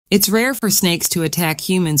It's rare for snakes to attack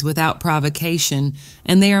humans without provocation,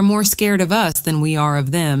 and they are more scared of us than we are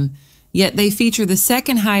of them, yet they feature the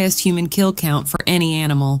second highest human kill count for any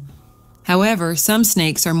animal. However, some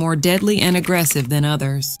snakes are more deadly and aggressive than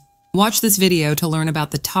others. Watch this video to learn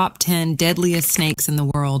about the top 10 deadliest snakes in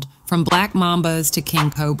the world, from black mambas to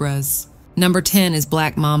king cobras. Number 10 is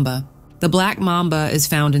black mamba. The black mamba is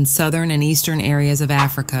found in southern and eastern areas of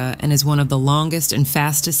Africa and is one of the longest and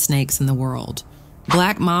fastest snakes in the world.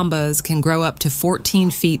 Black mambas can grow up to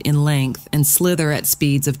 14 feet in length and slither at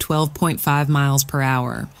speeds of 12.5 miles per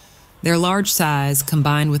hour. Their large size,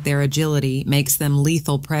 combined with their agility, makes them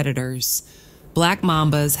lethal predators. Black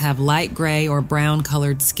mambas have light gray or brown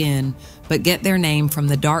colored skin, but get their name from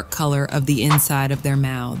the dark color of the inside of their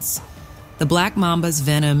mouths. The black mamba's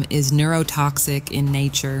venom is neurotoxic in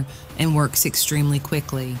nature and works extremely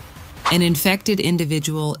quickly. An infected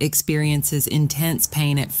individual experiences intense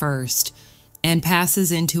pain at first and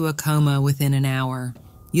passes into a coma within an hour.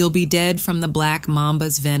 You'll be dead from the black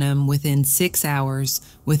mamba's venom within 6 hours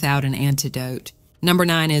without an antidote. Number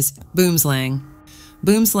 9 is boomslang.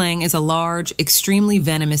 Boomslang is a large, extremely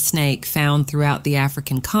venomous snake found throughout the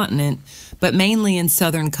African continent, but mainly in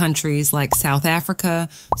southern countries like South Africa,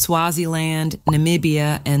 Swaziland,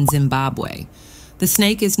 Namibia, and Zimbabwe. The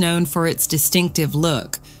snake is known for its distinctive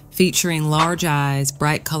look, featuring large eyes,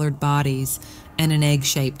 bright-colored bodies, and an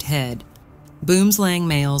egg-shaped head. Boomslang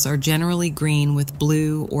males are generally green with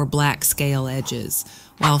blue or black scale edges,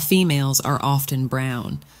 while females are often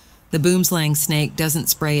brown. The boomslang snake doesn't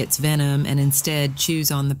spray its venom and instead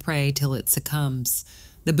chews on the prey till it succumbs.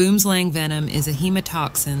 The boomslang venom is a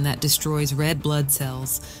hemotoxin that destroys red blood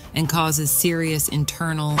cells and causes serious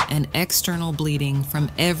internal and external bleeding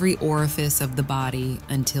from every orifice of the body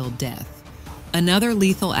until death. Another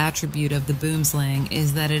lethal attribute of the boomslang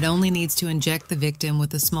is that it only needs to inject the victim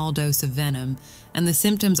with a small dose of venom, and the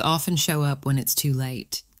symptoms often show up when it's too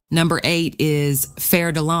late. Number 8 is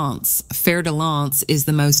fer de lance. Fer de lance is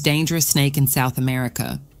the most dangerous snake in South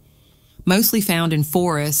America. Mostly found in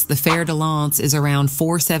forests, the fer de lance is around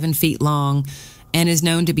 4-7 feet long and is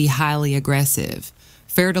known to be highly aggressive.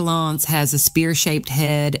 Fer de lance has a spear-shaped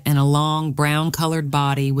head and a long brown-colored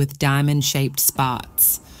body with diamond-shaped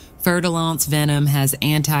spots. Fer de lance venom has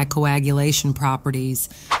anticoagulation properties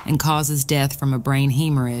and causes death from a brain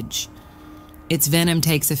hemorrhage. Its venom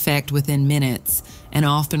takes effect within minutes and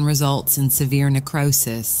often results in severe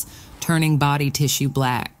necrosis, turning body tissue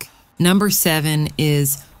black. Number 7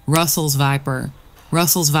 is Russell's viper.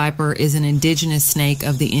 Russell's viper is an indigenous snake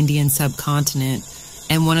of the Indian subcontinent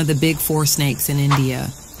and one of the big 4 snakes in India.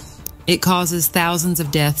 It causes thousands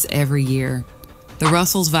of deaths every year. The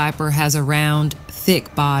Russell's viper has a round,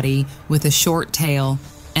 thick body with a short tail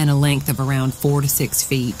and a length of around 4 to 6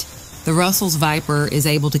 feet. The Russell's viper is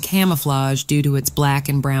able to camouflage due to its black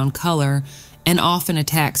and brown color and often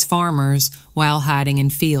attacks farmers while hiding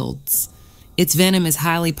in fields. Its venom is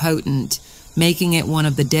highly potent, making it one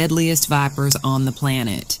of the deadliest vipers on the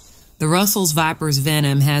planet. The Russell's viper's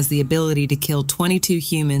venom has the ability to kill 22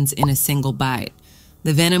 humans in a single bite.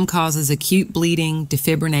 The venom causes acute bleeding,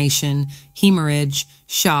 defibrillation, hemorrhage,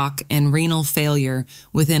 shock, and renal failure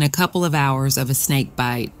within a couple of hours of a snake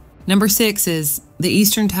bite. Number 6 is the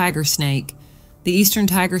eastern tiger snake. The eastern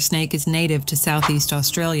tiger snake is native to Southeast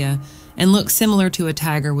Australia and looks similar to a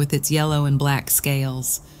tiger with its yellow and black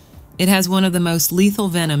scales. It has one of the most lethal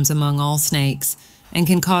venoms among all snakes and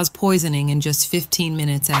can cause poisoning in just 15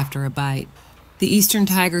 minutes after a bite. The eastern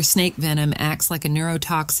tiger snake venom acts like a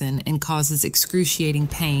neurotoxin and causes excruciating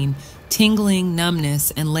pain, tingling, numbness,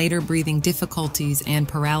 and later breathing difficulties and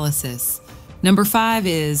paralysis. Number 5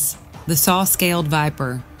 is the saw-scaled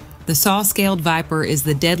viper. The saw-scaled viper is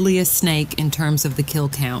the deadliest snake in terms of the kill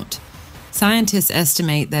count. Scientists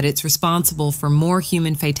estimate that it's responsible for more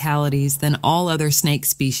human fatalities than all other snake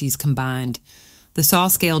species combined. The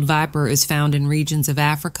saw-scaled viper is found in regions of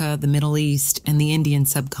Africa, the Middle East, and the Indian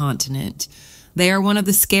subcontinent. They are one of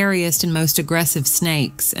the scariest and most aggressive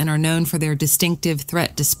snakes and are known for their distinctive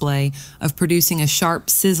threat display of producing a sharp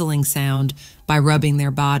sizzling sound by rubbing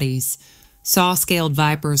their bodies. Saw-scaled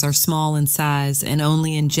vipers are small in size and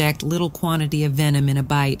only inject little quantity of venom in a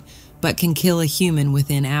bite, but can kill a human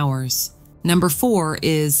within hours. Number 4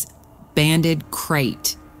 is banded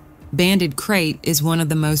krait. Banded krait is one of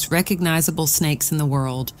the most recognizable snakes in the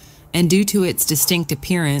world, and due to its distinct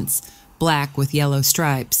appearance, black with yellow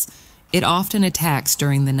stripes, it often attacks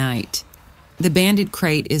during the night. The banded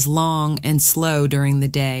krait is long and slow during the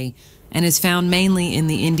day and is found mainly in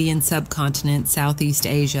the Indian subcontinent, Southeast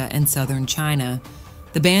Asia, and southern China.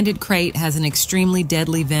 The banded krait has an extremely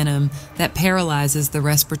deadly venom that paralyzes the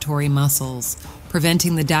respiratory muscles,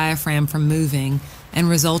 preventing the diaphragm from moving and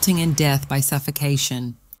resulting in death by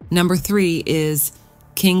suffocation. Number 3 is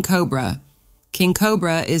king cobra. King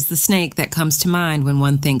cobra is the snake that comes to mind when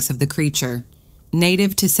one thinks of the creature.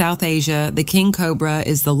 Native to South Asia, the king cobra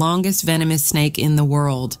is the longest venomous snake in the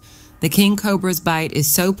world. The king cobra's bite is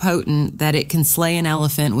so potent that it can slay an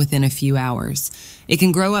elephant within a few hours. It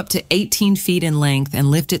can grow up to 18 feet in length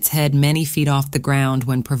and lift its head many feet off the ground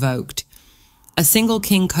when provoked. A single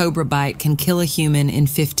king cobra bite can kill a human in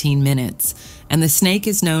 15 minutes, and the snake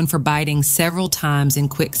is known for biting several times in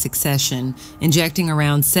quick succession, injecting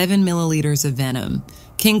around 7 milliliters of venom.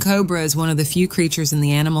 King cobra is one of the few creatures in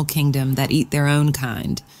the animal kingdom that eat their own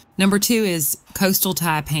kind. Number 2 is coastal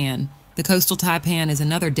taipan. The coastal taipan is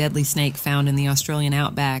another deadly snake found in the Australian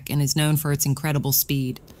outback and is known for its incredible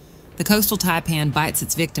speed. The coastal taipan bites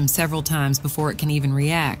its victim several times before it can even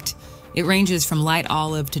react. It ranges from light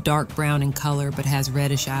olive to dark brown in color but has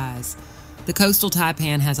reddish eyes. The coastal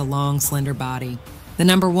taipan has a long, slender body. The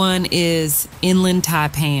number 1 is inland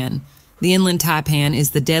taipan. The inland taipan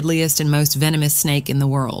is the deadliest and most venomous snake in the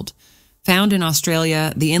world. Found in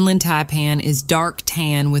Australia, the inland taipan is dark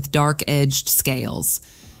tan with dark-edged scales.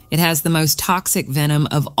 It has the most toxic venom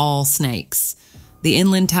of all snakes. The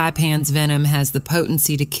inland taipan's venom has the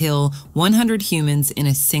potency to kill 100 humans in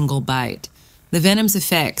a single bite. The venom's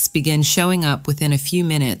effects begin showing up within a few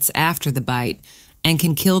minutes after the bite and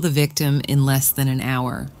can kill the victim in less than an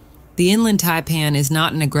hour. The inland taipan is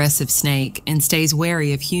not an aggressive snake and stays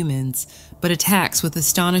wary of humans, but attacks with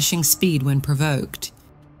astonishing speed when provoked.